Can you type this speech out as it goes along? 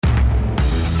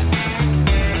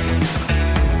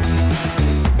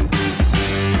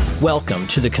Welcome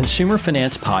to the Consumer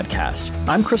Finance Podcast.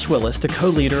 I'm Chris Willis, the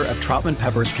co-leader of Troutman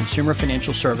Pepper's Consumer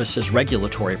Financial Services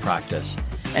regulatory practice.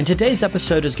 And today's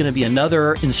episode is going to be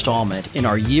another installment in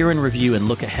our Year in Review and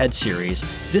Look Ahead series,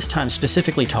 this time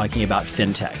specifically talking about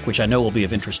Fintech, which I know will be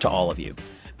of interest to all of you.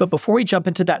 But before we jump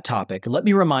into that topic, let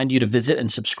me remind you to visit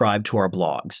and subscribe to our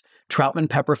blogs,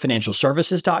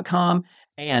 TroutmanPepperFinancialServices.com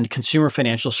and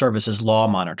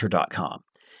ConsumerFinancialServicesLawMonitor.com.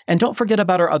 And don't forget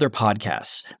about our other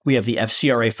podcasts. We have the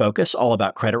FCRA Focus, all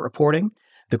about credit reporting,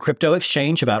 the Crypto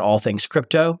Exchange, about all things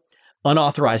crypto,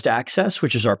 Unauthorized Access,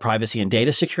 which is our privacy and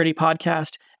data security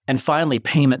podcast, and finally,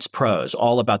 Payments Pros,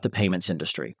 all about the payments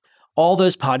industry. All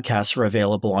those podcasts are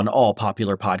available on all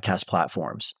popular podcast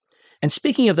platforms. And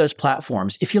speaking of those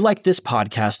platforms, if you like this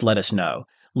podcast, let us know.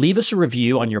 Leave us a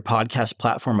review on your podcast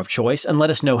platform of choice and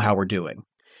let us know how we're doing.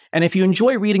 And if you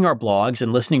enjoy reading our blogs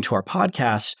and listening to our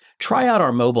podcasts, try out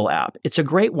our mobile app. It's a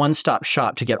great one-stop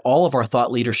shop to get all of our thought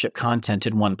leadership content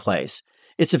in one place.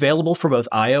 It's available for both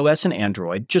iOS and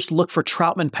Android. Just look for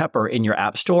Troutman Pepper in your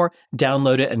app store,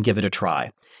 download it, and give it a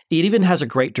try. It even has a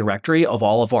great directory of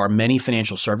all of our many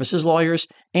financial services lawyers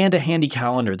and a handy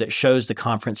calendar that shows the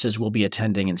conferences we'll be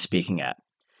attending and speaking at.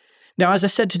 Now, as I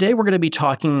said, today we're going to be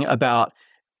talking about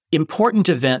important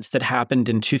events that happened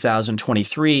in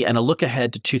 2023 and a look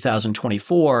ahead to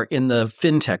 2024 in the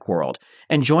fintech world.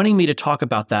 And joining me to talk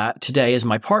about that today is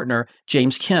my partner,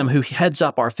 James Kim, who heads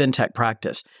up our fintech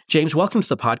practice. James, welcome to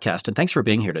the podcast and thanks for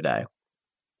being here today.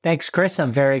 Thanks, Chris.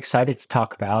 I'm very excited to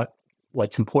talk about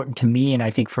what's important to me and I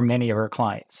think for many of our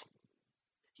clients.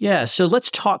 Yeah, so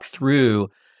let's talk through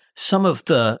some of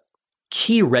the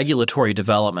key regulatory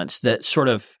developments that sort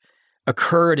of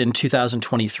occurred in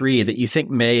 2023 that you think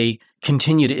may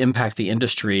continue to impact the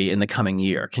industry in the coming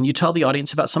year. Can you tell the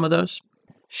audience about some of those?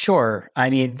 Sure.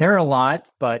 I mean, there are a lot,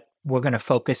 but we're going to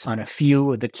focus on a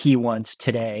few of the key ones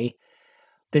today.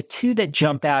 The two that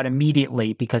jump out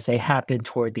immediately because they happened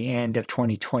toward the end of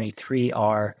 2023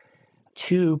 are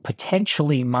two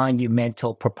potentially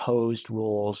monumental proposed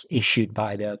rules issued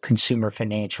by the Consumer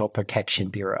Financial Protection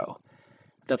Bureau.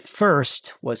 The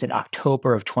first was in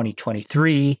October of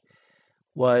 2023,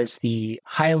 was the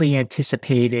highly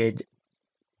anticipated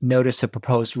notice of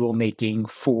proposed rulemaking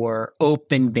for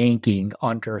open banking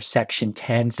under Section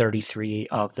 1033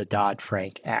 of the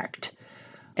Dodd-Frank Act.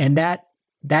 And that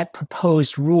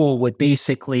proposed rule would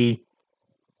basically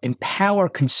empower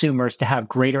consumers to have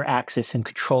greater access and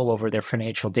control over their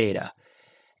financial data.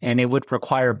 And it would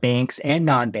require banks and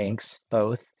non-banks,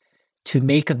 both, to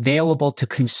make available to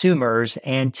consumers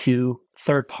and to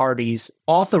third parties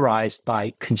authorized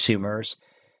by consumers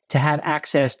to have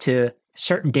access to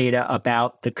certain data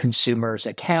about the consumer's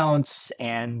accounts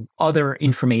and other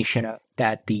information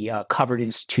that the covered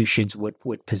institutions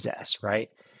would possess,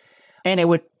 right? And it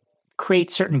would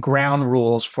create certain ground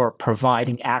rules for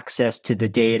providing access to the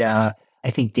data,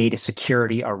 I think data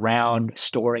security around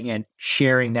storing and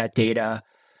sharing that data.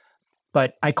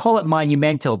 But I call it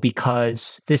monumental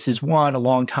because this is one, a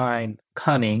long time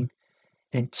coming,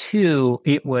 and two,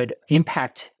 it would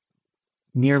impact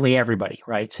nearly everybody,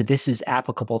 right? So this is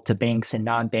applicable to banks and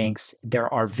non-banks.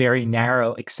 There are very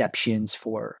narrow exceptions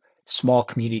for small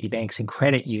community banks and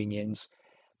credit unions,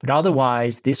 but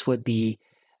otherwise this would be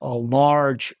a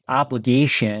large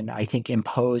obligation, I think,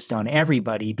 imposed on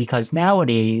everybody because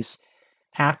nowadays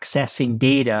accessing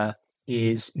data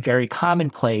is very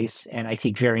commonplace and I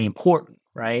think very important,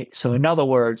 right? So in other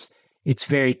words, it's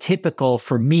very typical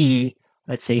for me,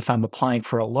 let's say if I'm applying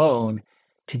for a loan,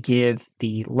 to give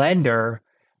the lender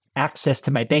access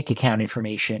to my bank account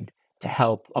information to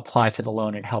help apply for the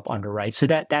loan and help underwrite. So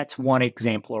that's one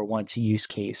example or one use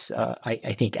case,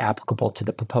 I think applicable to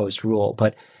the proposed rule.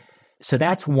 But so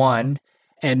that's one.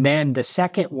 And then the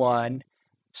second one,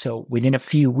 so within a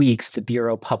few weeks, the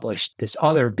Bureau published this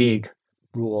other big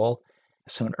rule.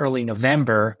 So in early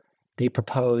November, they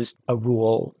proposed a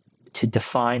rule to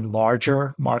define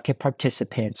larger market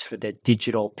participants for the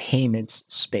digital payments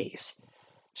space.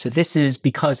 So this is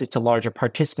because it's a larger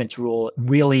participants rule.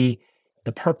 Really,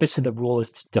 the purpose of the rule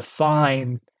is to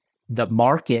define the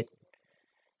market,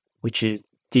 which is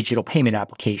digital payment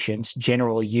applications,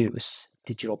 general use,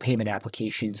 digital payment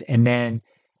applications, and then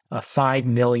a 5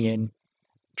 million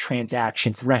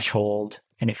transaction threshold.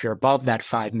 And if you're above that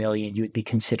 5 million, you would be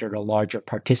considered a larger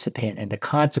participant. And the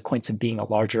consequence of being a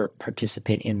larger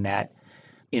participant in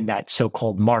that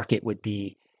so-called market would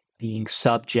be being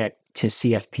subject to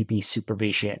CFPB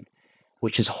supervision,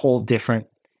 which is a whole different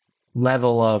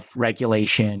level of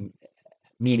regulation,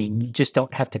 meaning you just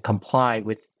don't have to comply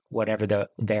with whatever the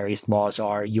various laws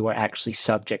are. You are actually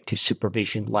subject to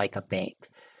supervision like a bank.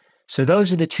 So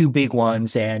those are the two big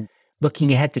ones. And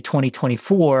looking ahead to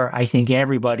 2024, I think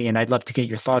everybody, and I'd love to get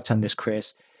your thoughts on this,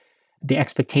 Chris, the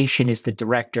expectation is the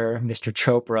director, Mr.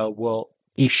 Chopra, will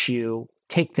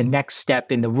take the next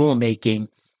step in the rulemaking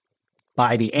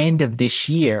by the end of this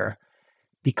year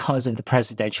because of the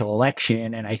presidential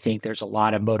election. And I think there's a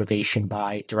lot of motivation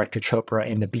by Director Chopra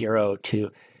and the Bureau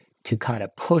to kind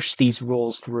of push these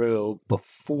rules through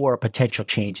before potential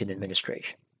change in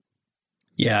administration.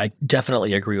 Yeah, I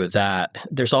definitely agree with that.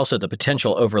 There's also the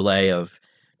potential overlay of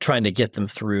trying to get them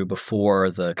through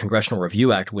before the Congressional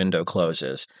Review Act window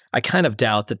closes. I kind of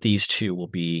doubt that these two will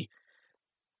be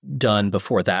done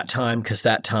before that time, because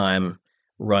that time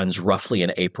runs roughly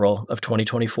in April of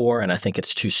 2024, and I think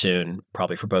it's too soon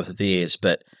probably for both of these.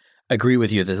 But I agree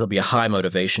with you that there'll be a high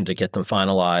motivation to get them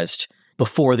finalized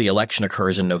before the election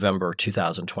occurs in November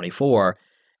 2024,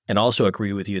 and also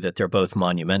agree with you that they're both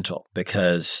monumental,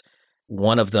 because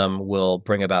one of them will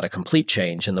bring about a complete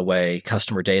change in the way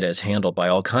customer data is handled by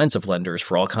all kinds of lenders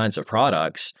for all kinds of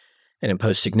products and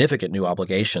impose significant new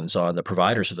obligations on the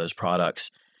providers of those products.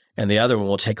 And the other one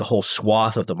will take a whole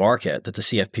swath of the market that the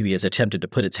CFPB has attempted to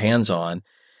put its hands on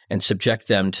and subject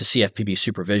them to CFPB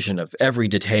supervision of every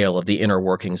detail of the inner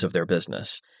workings of their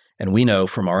business. And we know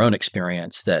from our own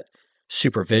experience that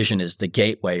supervision is the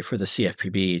gateway for the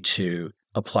CFPB to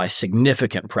apply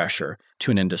significant pressure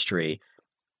to an industry,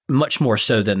 much more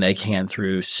so than they can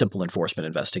through simple enforcement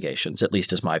investigations, at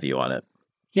least is my view on it.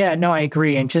 Yeah, no, I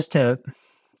agree. And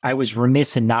I was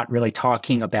remiss in not really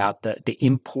talking about the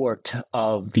import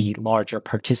of the larger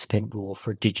participant rule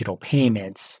for digital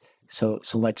payments. So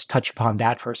let's touch upon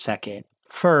that for a second.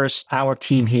 First, our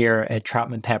team here at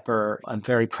Troutman Pepper, I'm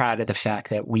very proud of the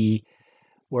fact that we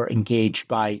were engaged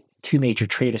by two major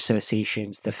trade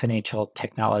associations, the Financial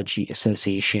Technology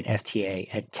Association, FTA,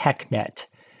 and TechNet,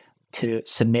 to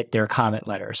submit their comment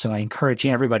letter. So I encourage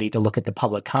everybody to look at the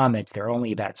public comments. There are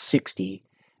only about 60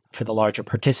 for the larger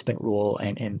participant rule,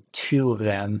 and two of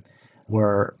them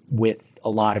were with a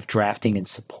lot of drafting and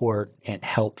support and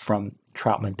help from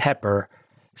Troutman Pepper.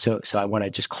 So I want to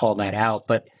just call that out.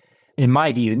 But in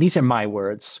my view, and these are my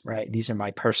words, right? These are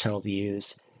my personal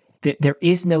views, that there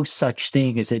is no such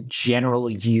thing as a general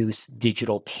use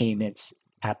digital payments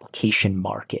application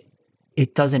market.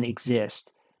 It doesn't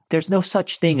exist. There's no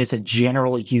such thing as a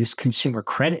general use consumer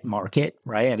credit market,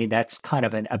 right? I mean, that's kind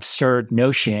of an absurd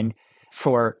notion.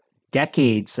 For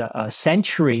decades, a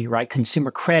century, right?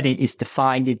 Consumer credit is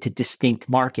defined into distinct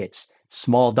markets: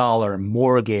 small dollar,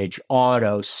 mortgage,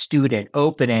 auto, student,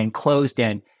 open end, closed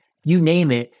end, you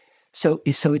name it. So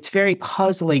it's very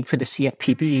puzzling for the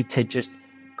CFPB to just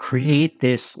create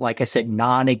this, like I said,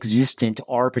 non-existent,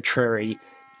 arbitrary,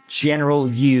 general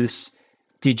use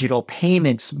digital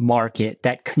payments market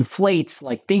that conflates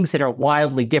like things that are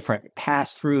wildly different: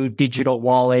 pass-through digital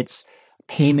wallets,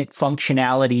 payment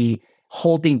functionality,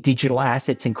 holding digital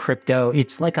assets in crypto.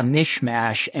 It's like a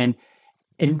mishmash.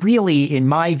 And really, in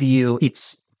my view,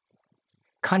 it's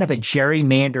kind of a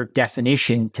gerrymandered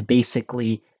definition to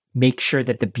basically make sure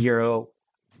that the Bureau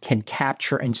can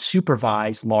capture and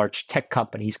supervise large tech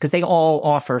companies, because they all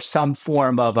offer some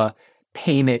form of a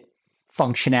payment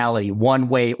functionality one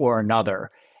way or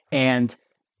another. And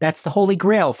that's the holy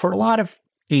grail for a lot of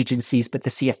agencies, but the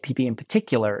CFPB in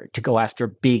particular, to go after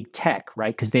big tech,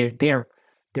 right? Because there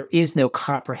is no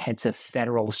comprehensive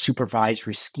federal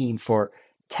supervisory scheme for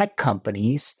tech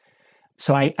companies.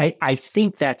 So I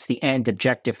think that's the end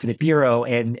objective for the Bureau,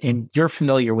 and you're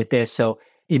familiar with this. So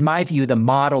in my view, the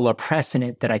model or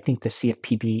precedent that I think the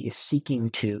CFPB is seeking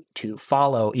to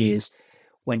follow is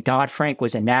when Dodd-Frank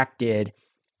was enacted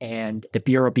and the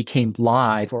Bureau became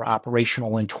live or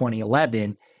operational in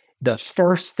 2011, the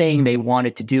first thing they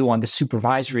wanted to do on the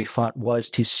supervisory front was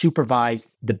to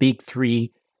supervise the big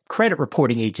three credit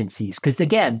reporting agencies. Because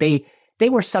again, they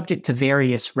were subject to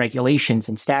various regulations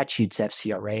and statutes,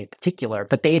 FCRA in particular,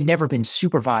 but they had never been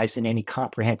supervised in any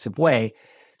comprehensive way.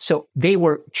 So they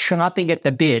were chomping at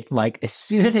the bit, like as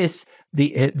soon as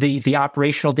the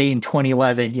operational date in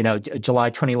 2011,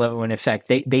 July 2011 went in effect,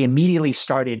 they immediately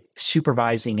started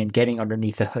supervising and getting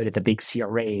underneath the hood of the big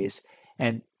CRAs,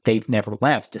 and they've never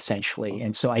left, essentially.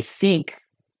 And so I think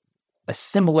a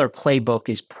similar playbook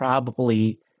is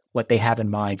probably what they have in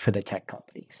mind for the tech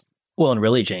companies. Well, and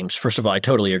really, James, first of all, I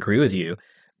totally agree with you,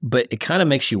 but it kind of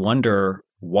makes you wonder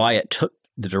why it took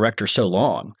the director so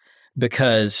long,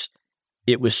 because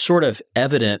it was sort of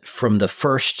evident from the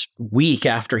first week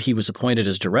after he was appointed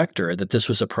as director that this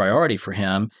was a priority for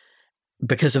him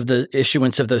because of the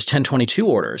issuance of those 1022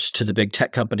 orders to the big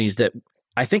tech companies that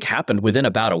I think happened within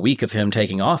about a week of him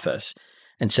taking office.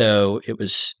 And so it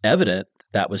was evident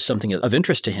that was something of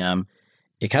interest to him.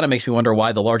 it kind of makes me wonder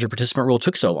why the larger participant rule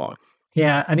took so long.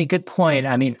 Yeah, I mean, good point.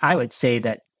 I mean, I would say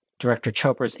that Director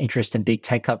Chopra's interest in big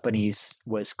tech companies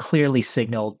was clearly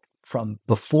signaled from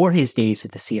before his days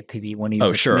at the CFPB when he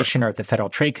was commissioner at the Federal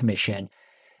Trade Commission.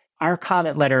 Our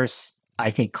comment letters, I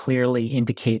think, clearly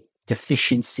indicate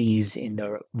deficiencies in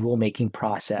the rulemaking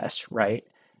process, right?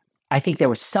 I think there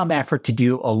was some effort to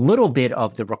do a little bit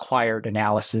of the required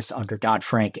analysis under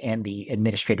Dodd-Frank and the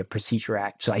Administrative Procedure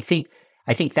Act. So I think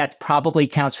that probably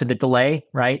counts for the delay,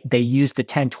 right? They used the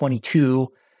 1022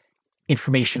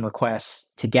 information requests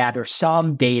to gather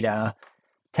some data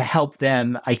to help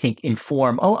them, I think,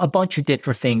 inform a bunch of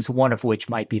different things, one of which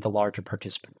might be the larger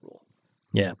participant rule.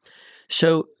 Yeah.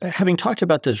 So having talked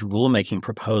about those rulemaking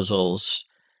proposals,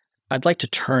 I'd like to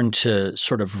turn to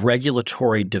sort of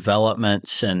regulatory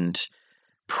developments and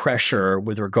pressure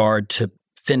with regard to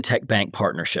fintech bank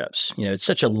partnerships. You know, it's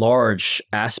such a large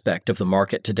aspect of the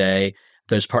market today.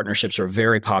 Those partnerships are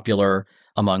very popular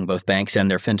among both banks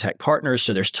and their fintech partners.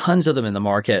 So there's tons of them in the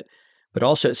market, but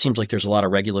also it seems like there's a lot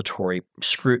of regulatory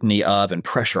scrutiny of and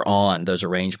pressure on those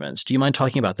arrangements. Do you mind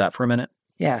talking about that for a minute?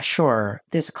 Yeah, sure.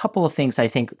 There's a couple of things I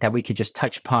think that we could just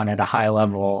touch upon at a high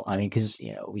level. I mean, because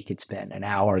we could spend an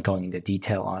hour going into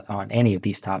detail on any of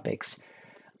these topics.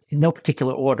 In no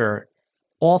particular order,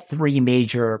 all three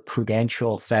major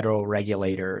prudential federal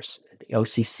regulators, the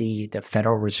OCC, the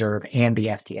Federal Reserve, and the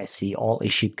FDIC, all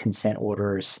issued consent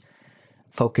orders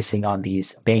focusing on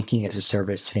these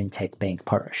banking-as-a-service fintech bank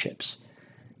partnerships.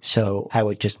 So I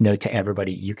would just note to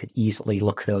everybody, you could easily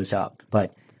look those up.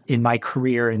 But in my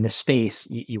career in the space,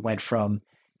 you went from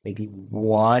maybe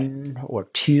one or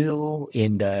two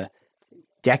in the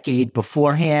decade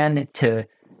beforehand to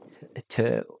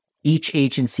each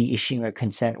agency issuing a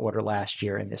consent order last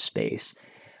year in this space.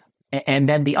 And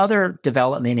then the other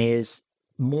development is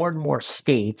more and more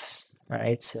states,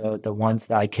 right? So the ones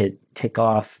that I could tick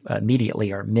off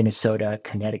immediately are Minnesota,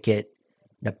 Connecticut,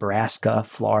 Nebraska,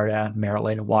 Florida,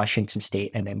 Maryland, Washington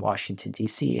State, and then Washington,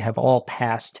 D.C. have all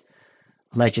passed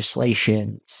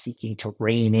legislation seeking to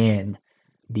rein in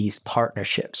these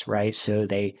partnerships, right? So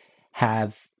they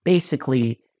have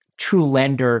basically true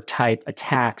lender type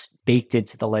attacks baked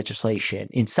into the legislation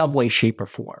in some way, shape, or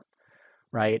form,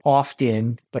 right?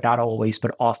 Often, but not always,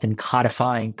 but often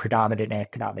codifying predominant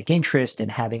economic interest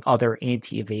and having other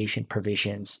anti-evasion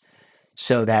provisions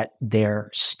so that their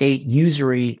state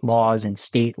usury laws and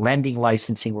state lending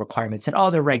licensing requirements and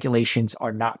other regulations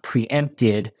are not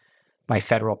preempted by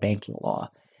federal banking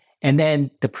law. And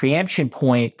then the preemption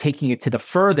point, taking it to the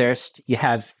furthest, you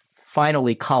have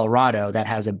finally Colorado that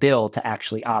has a bill to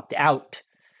actually opt out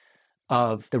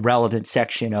of the relevant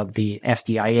section of the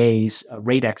FDIA's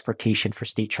rate expectation for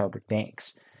state chartered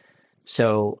banks.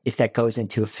 So if that goes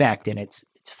into effect and it's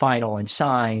final and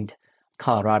signed,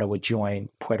 Colorado would join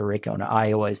Puerto Rico and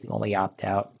Iowa as the only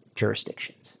opt-out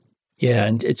jurisdictions. Yeah,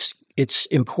 and it's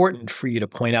important for you to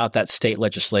point out that state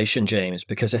legislation, James,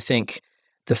 because I think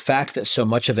the fact that so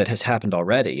much of it has happened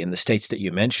already in the states that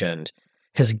you mentioned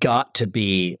has got to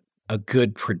be a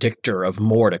good predictor of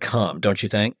more to come, don't you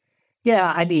think?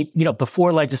 Yeah, I mean,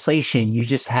 before legislation, you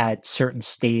just had certain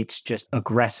states just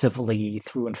aggressively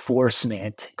through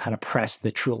enforcement kind of press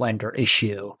the true lender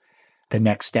issue. The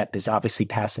next step is obviously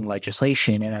passing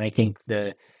legislation. And I think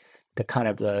the kind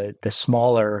of the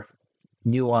smaller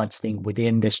nuanced thing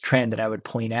within this trend that I would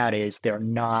point out is they're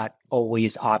not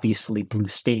always obviously blue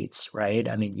states, right?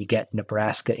 I mean, you get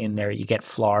Nebraska in there, you get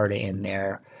Florida in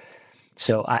there.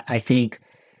 So I think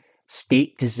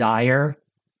state desire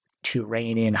to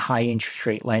rein in high interest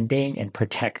rate lending and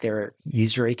protect their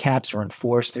usury caps or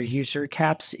enforce their usury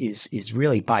caps is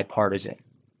really bipartisan.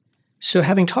 So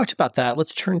having talked about that,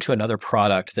 let's turn to another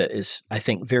product that is, I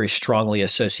think, very strongly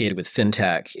associated with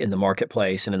fintech in the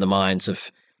marketplace and in the minds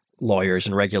of lawyers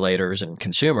and regulators and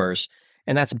consumers,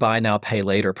 and that's buy now, pay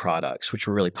later products, which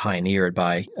were really pioneered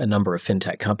by a number of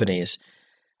fintech companies.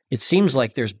 It seems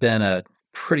like there's been a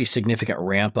pretty significant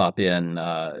ramp up in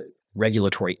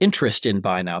regulatory interest in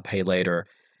buy now, pay later,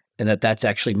 and that's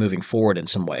actually moving forward in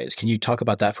some ways. Can you talk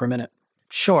about that for a minute?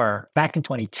 Sure. Back in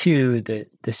 22, the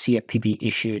CFPB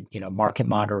issued, market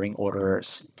monitoring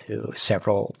orders to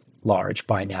several large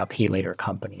buy now, pay later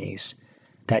companies.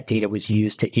 That data was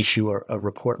used to issue a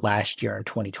report last year in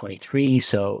 2023.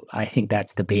 So I think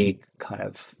that's the big kind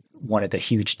of one of the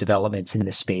huge developments in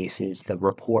this space is the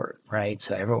report, right?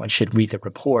 So everyone should read the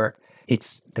report.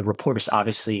 The report is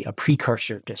obviously a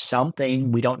precursor to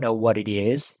something. We don't know what it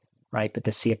is, right? But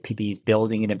the CFPB is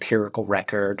building an empirical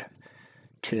record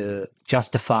to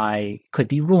justify, could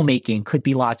be rulemaking, could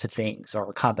be lots of things, or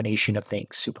a combination of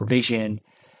things, supervision,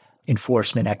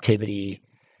 enforcement activity.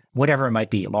 whatever it might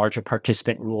be, larger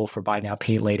participant rule for buy now,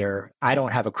 pay later. I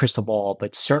don't have a crystal ball,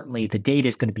 but certainly the data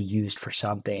is going to be used for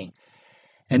something.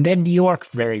 And then New York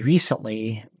very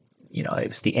recently, it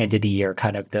was the end of the year,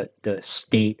 kind of the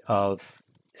state of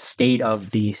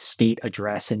the state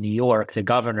address in New York. The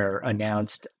governor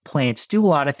announced plans to do a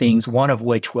lot of things, one of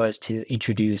which was to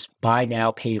introduce buy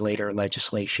now, pay later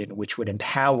legislation, which would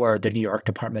empower the New York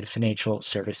Department of Financial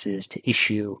Services to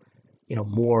issue,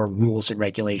 more rules and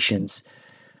regulations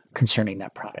concerning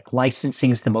that product. Licensing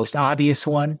is the most obvious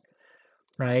one,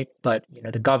 right? But,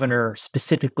 the governor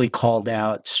specifically called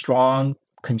out strong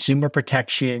consumer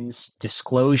protections,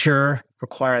 disclosure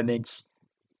requirements.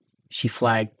 She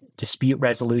flagged dispute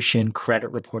resolution, credit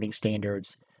reporting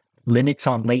standards, limits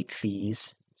on late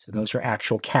fees. So those are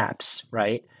actual caps,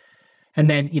 right? And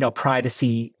then,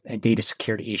 privacy and data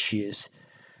security issues.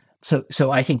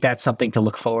 So I think that's something to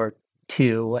look forward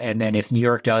to. And then if New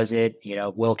York does it,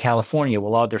 will California,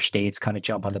 will other states kind of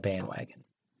jump on the bandwagon?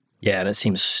 Yeah, and it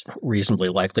seems reasonably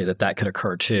likely that could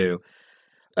occur too.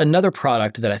 Another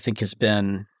product that I think has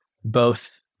been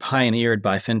both pioneered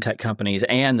by fintech companies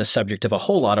and the subject of a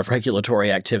whole lot of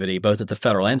regulatory activity, both at the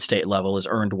federal and state level, is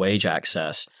earned wage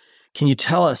access. Can you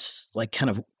tell us, kind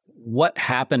of what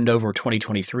happened over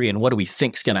 2023 and what do we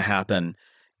think is going to happen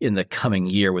in the coming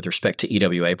year with respect to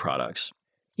EWA products?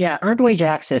 Yeah, earned wage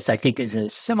access, I think, is a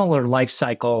similar life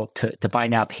cycle to buy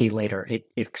now, pay later. It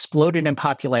exploded in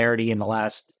popularity in the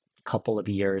last couple of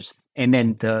years. And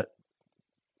then the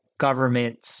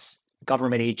government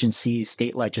agencies,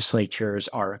 state legislatures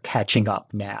are catching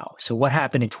up now. So what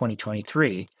happened in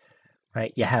 2023,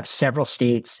 right? You have several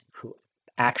states who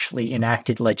actually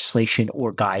enacted legislation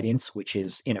or guidance, which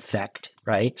is in effect,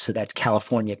 right? So that's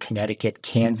California, Connecticut,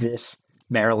 Kansas,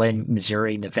 Maryland,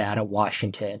 Missouri, Nevada,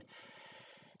 Washington.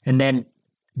 And then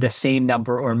the same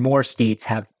number or more states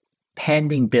have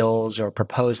pending bills or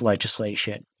proposed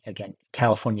legislation. Again,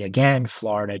 California again,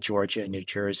 Florida, Georgia, New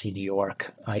Jersey, New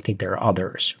York. I think there are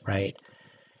others, right?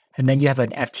 And then you have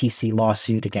an FTC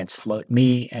lawsuit against Float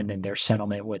Me, and then their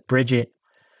settlement with Bridget.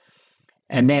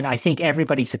 And then I think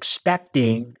everybody's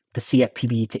expecting the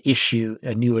CFPB to issue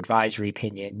a new advisory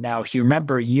opinion. Now, if you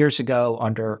remember years ago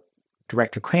under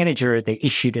Director Kraninger, they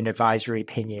issued an advisory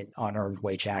opinion on earned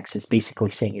wage access, basically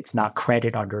saying it's not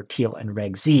credit under TEAL and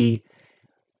Reg Z.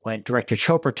 When Director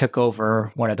Chopra took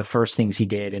over, one of the first things he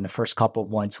did in the first couple of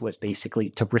months was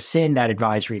basically to rescind that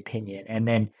advisory opinion. And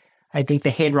then I think the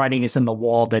handwriting is on the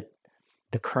wall that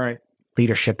the current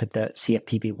leadership at the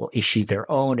CFPB will issue their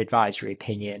own advisory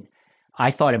opinion.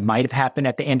 I thought it might have happened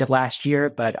at the end of last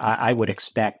year, but I would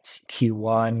expect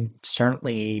Q1,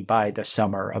 certainly by the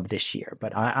summer of this year.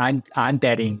 But I'm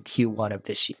betting Q1 of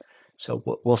this year. So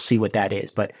we'll see what that is.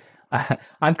 But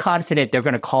I'm confident they're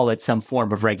going to call it some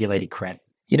form of regulated credit.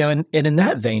 And in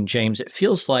that vein, James, it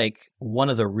feels like one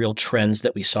of the real trends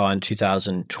that we saw in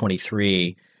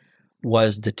 2023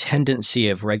 was the tendency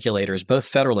of regulators, both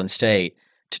federal and state,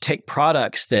 to take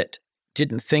products that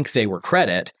didn't think they were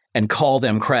credit and call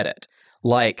them credit,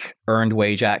 like earned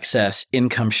wage access,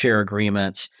 income share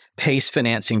agreements, PACE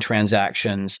financing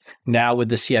transactions, now with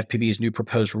the CFPB's new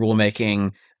proposed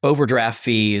rulemaking, overdraft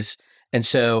fees. And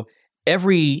so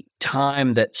every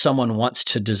time that someone wants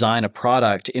to design a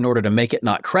product in order to make it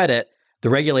not credit, the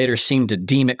regulators seem to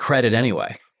deem it credit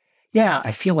anyway. Yeah,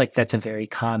 I feel like that's a very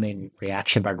common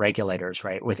reaction by regulators,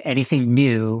 right? With anything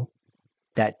new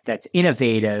that's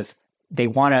innovative, they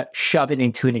want to shove it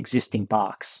into an existing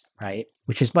box, right?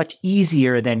 Which is much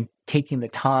easier than taking the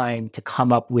time to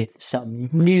come up with some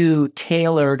new,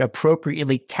 tailored,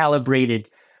 appropriately calibrated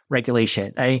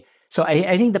regulation. So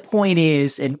I think the point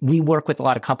is, and we work with a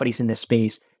lot of companies in this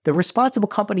space, the responsible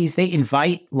companies, they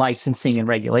invite licensing and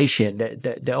regulation.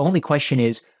 The only question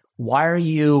is, why are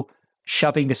you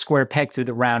shoving the square peg through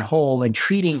the round hole and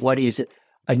treating what is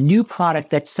a new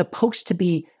product that's supposed to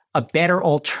be a better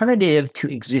alternative to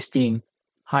existing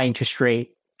high interest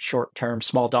rate, short-term,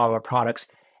 small dollar products,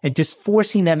 and just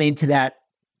forcing them into that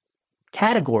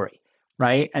category,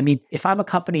 right? I mean, if I'm a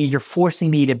company, you're forcing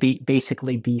me to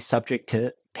basically be subject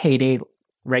to payday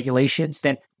regulations,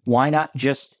 then why not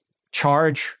just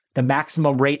charge the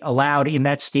maximum rate allowed in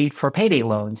that state for payday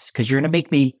loans? Because you're going to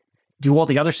make me do all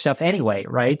the other stuff anyway,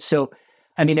 right? So,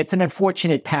 I mean, it's an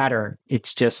unfortunate pattern.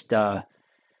 It's just, I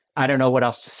don't know what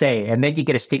else to say. And then you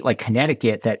get a state like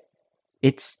Connecticut that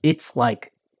it's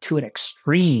like to an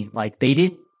extreme. Like they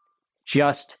didn't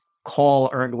just call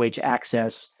earned wage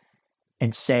access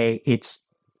and say it's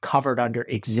covered under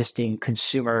existing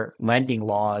consumer lending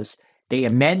laws. They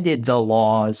amended the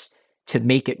laws to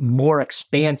make it more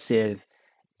expansive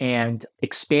and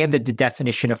expanded the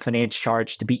definition of finance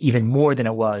charge to be even more than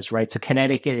it was, right? So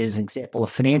Connecticut is an example of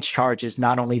finance charge is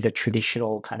not only the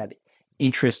traditional kind of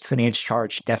interest finance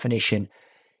charge definition,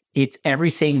 it's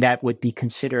everything that would be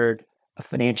considered a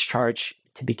finance charge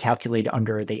to be calculated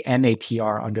under the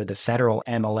MAPR, under the federal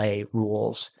MLA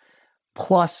rules,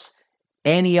 plus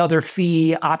any other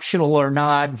fee, optional or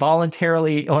not,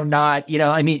 voluntarily or not.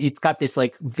 It's got this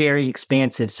like very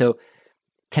expansive. So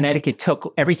Connecticut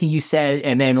took everything you said,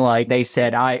 and then like they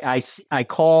said, I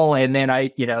call, and then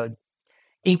I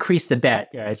increase the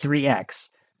bet 3x.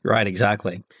 Right,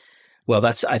 exactly. Well,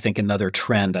 that's, I think, another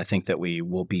trend I think that we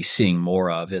will be seeing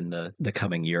more of in the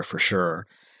coming year for sure.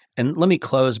 And let me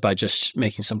close by just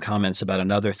making some comments about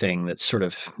another thing that's sort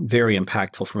of very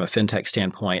impactful from a fintech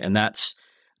standpoint, and that's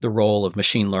the role of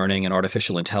machine learning and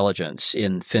artificial intelligence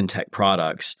in fintech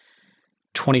products.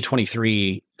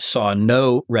 2023 saw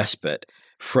no respite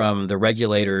from the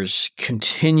regulators'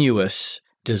 continuous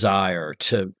desire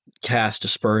to cast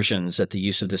aspersions at the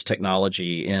use of this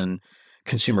technology in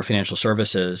consumer financial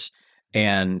services.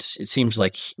 And it seems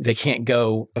like they can't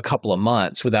go a couple of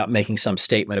months without making some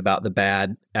statement about the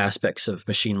bad aspects of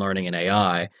machine learning and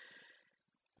AI.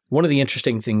 One of the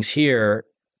interesting things here,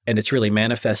 and it's really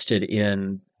manifested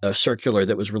in a circular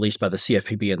that was released by the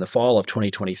CFPB in the fall of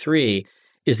 2023,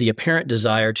 is the apparent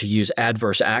desire to use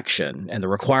adverse action and the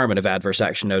requirement of adverse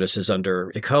action notices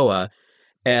under ECOA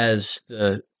as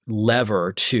the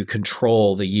lever to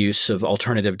control the use of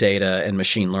alternative data and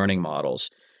machine learning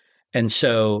models. And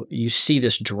so you see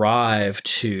this drive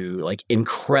to like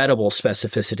incredible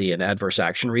specificity and adverse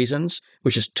action reasons,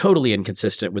 which is totally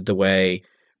inconsistent with the way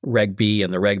Reg B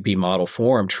and the Reg B model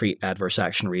form treat adverse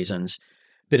action reasons.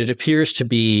 But it appears to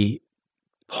be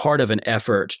part of an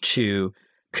effort to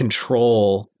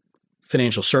control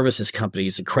financial services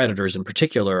companies and creditors in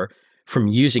particular from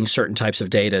using certain types of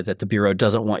data that the Bureau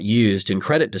doesn't want used in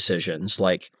credit decisions,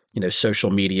 like, social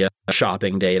media,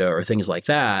 shopping data, or things like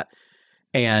that.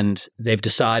 And they've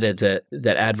decided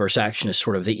that adverse action is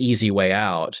sort of the easy way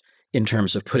out in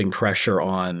terms of putting pressure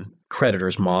on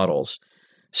creditors' models.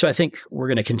 So I think we're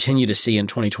going to continue to see in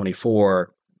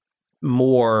 2024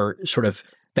 more sort of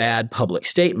bad public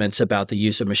statements about the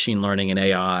use of machine learning and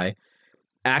AI,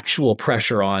 actual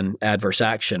pressure on adverse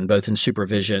action, both in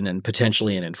supervision and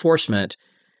potentially in enforcement.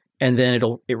 And then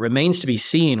it remains to be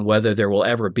seen whether there will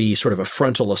ever be sort of a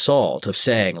frontal assault of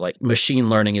saying like machine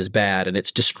learning is bad and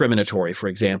it's discriminatory, for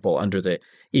example, under the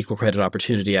Equal Credit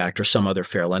Opportunity Act or some other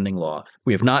fair lending law.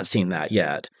 We have not seen that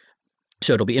yet.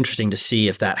 So it'll be interesting to see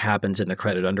if that happens in the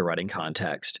credit underwriting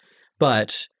context.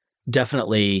 But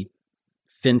definitely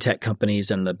fintech companies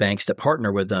and the banks that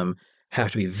partner with them have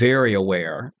to be very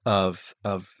aware of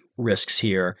risks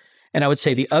here. And I would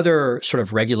say the other sort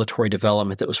of regulatory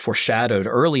development that was foreshadowed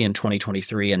early in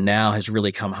 2023 and now has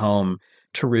really come home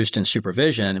to roost in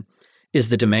supervision is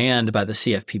the demand by the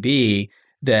CFPB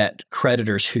that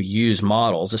creditors who use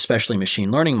models, especially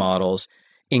machine learning models,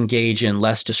 engage in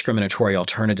less discriminatory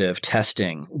alternative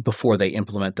testing before they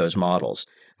implement those models.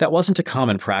 That wasn't a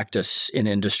common practice in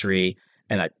industry,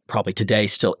 and probably today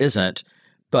still isn't,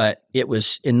 but it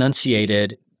was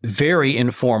enunciated very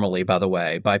informally, by the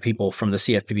way, by people from the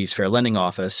CFPB's Fair Lending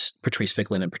Office, Patrice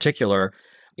Ficklin in particular,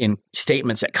 in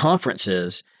statements at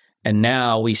conferences. And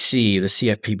now we see the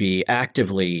CFPB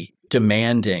actively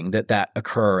demanding that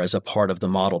occur as a part of the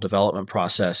model development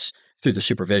process through the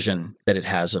supervision that it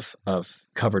has of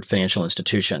covered financial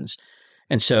institutions.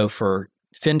 And so for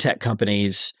fintech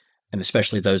companies, and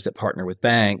especially those that partner with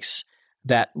banks,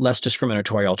 that less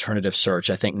discriminatory alternative search,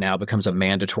 I think, now becomes a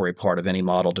mandatory part of any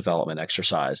model development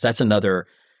exercise. That's another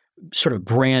sort of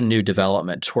brand new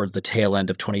development toward the tail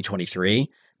end of 2023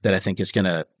 that I think is going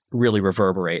to really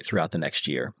reverberate throughout the next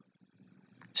year.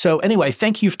 So anyway,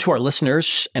 thank you to our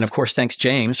listeners. And of course, thanks,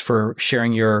 James, for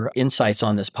sharing your insights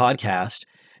on this podcast.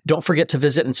 Don't forget to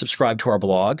visit and subscribe to our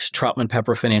blogs,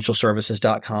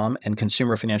 TroutmanPepperFinancialServices.com and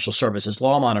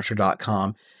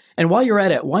ConsumerFinancialServicesLawMonitor.com. And while you're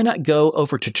at it, why not go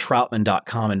over to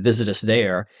Troutman.com and visit us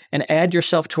there and add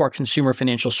yourself to our Consumer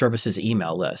Financial Services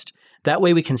email list. That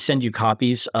way we can send you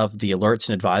copies of the alerts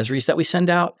and advisories that we send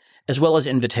out, as well as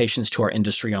invitations to our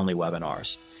industry-only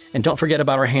webinars. And don't forget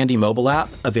about our handy mobile app,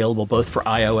 available both for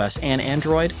iOS and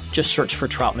Android. Just search for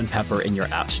Troutman Pepper in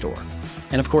your app store.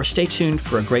 And of course, stay tuned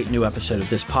for a great new episode of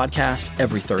this podcast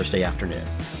every Thursday afternoon.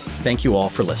 Thank you all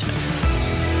for listening.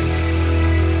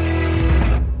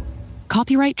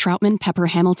 Copyright Troutman Pepper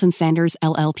Hamilton Sanders,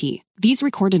 LLP. These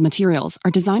recorded materials are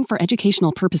designed for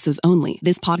educational purposes only.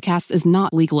 This podcast is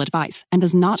not legal advice and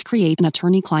does not create an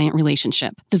attorney-client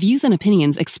relationship. The views and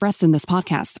opinions expressed in this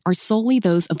podcast are solely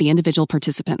those of the individual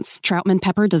participants. Troutman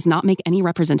Pepper does not make any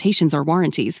representations or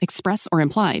warranties, express or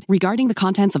implied, regarding the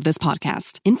contents of this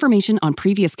podcast. Information on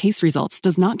previous case results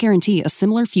does not guarantee a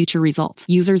similar future result.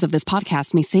 Users of this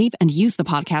podcast may save and use the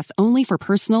podcast only for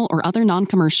personal or other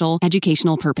non-commercial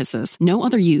educational purposes. No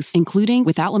other use, including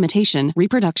without limitation,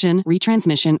 reproduction,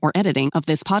 retransmission, or editing of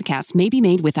this podcast may be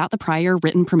made without the prior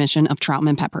written permission of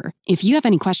Troutman Pepper. If you have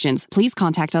any questions, please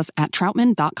contact us at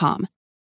troutman.com.